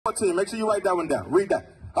14. Make sure you write that one down. Read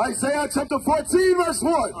that. Isaiah chapter 14, verse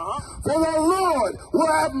 1. For the Lord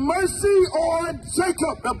will have mercy on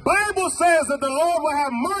Jacob. The Bible says that the Lord will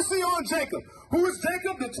have mercy on Jacob. Who is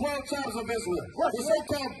Jacob? The 12 tribes of Israel. The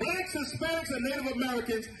so-called blacks, Hispanics, and Native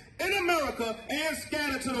Americans in America and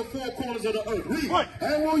scattered to the four corners of the earth. Read.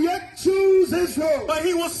 And will yet choose Israel. But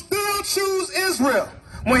he will still choose Israel.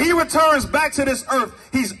 When he returns back to this earth,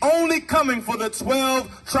 he's only coming for the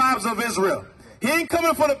 12 tribes of Israel. He ain't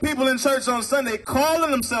coming for the people in church on Sunday calling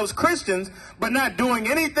themselves Christians, but not doing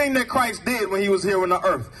anything that Christ did when he was here on the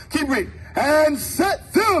earth. Keep reading. And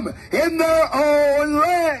set them in their own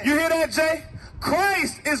land. You hear that, Jay?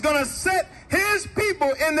 Christ is going to set his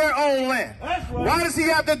people in their own land. That's right. Why does he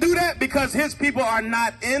have to do that? Because his people are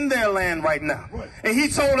not in their land right now. Right. And he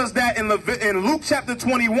told us that in Luke chapter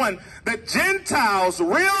 21, the Gentiles,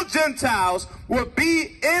 real Gentiles, will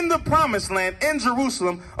be in the promised land in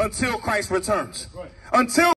Jerusalem until Christ returns. Right. Until